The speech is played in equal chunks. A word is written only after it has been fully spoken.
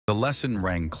The lesson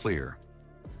rang clear.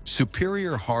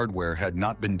 Superior hardware had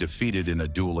not been defeated in a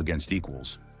duel against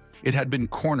equals. It had been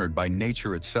cornered by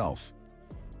nature itself.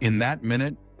 In that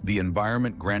minute, the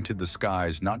environment granted the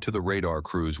skies not to the radar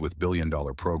crews with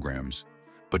billion-dollar programs,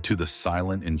 but to the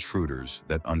silent intruders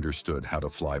that understood how to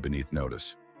fly beneath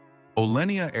notice.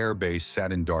 Olenia Air Base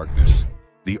sat in darkness,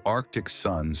 the Arctic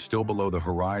sun still below the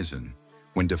horizon,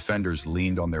 when defenders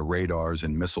leaned on their radars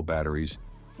and missile batteries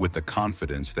with the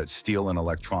confidence that steel and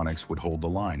electronics would hold the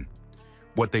line.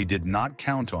 What they did not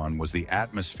count on was the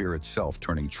atmosphere itself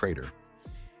turning traitor.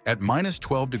 At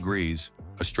 -12 degrees,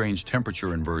 a strange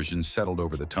temperature inversion settled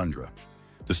over the tundra.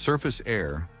 The surface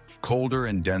air, colder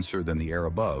and denser than the air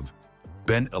above,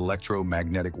 bent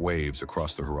electromagnetic waves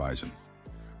across the horizon.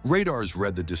 Radars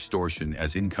read the distortion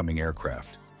as incoming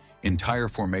aircraft, entire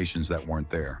formations that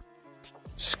weren't there.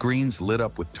 Screens lit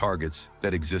up with targets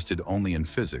that existed only in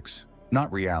physics, not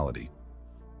reality.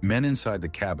 Men inside the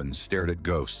cabin stared at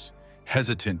ghosts,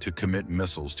 hesitant to commit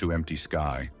missiles to empty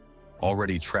sky,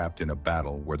 already trapped in a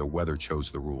battle where the weather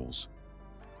chose the rules.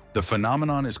 The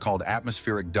phenomenon is called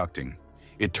atmospheric ducting.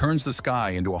 It turns the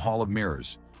sky into a hall of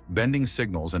mirrors, bending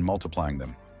signals and multiplying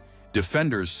them.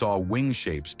 Defenders saw wing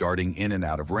shapes darting in and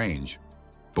out of range,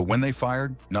 but when they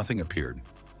fired, nothing appeared.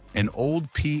 An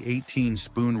old P-18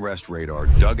 spoon rest radar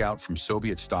dug out from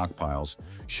Soviet stockpiles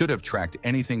should have tracked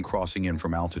anything crossing in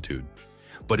from altitude.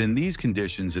 But in these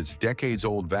conditions, its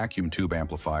decades-old vacuum tube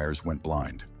amplifiers went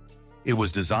blind. It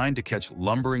was designed to catch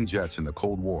lumbering jets in the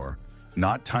Cold War,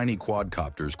 not tiny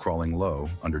quadcopters crawling low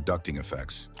under ducting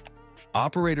effects.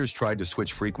 Operators tried to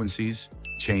switch frequencies,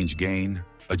 change gain,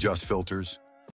 adjust filters,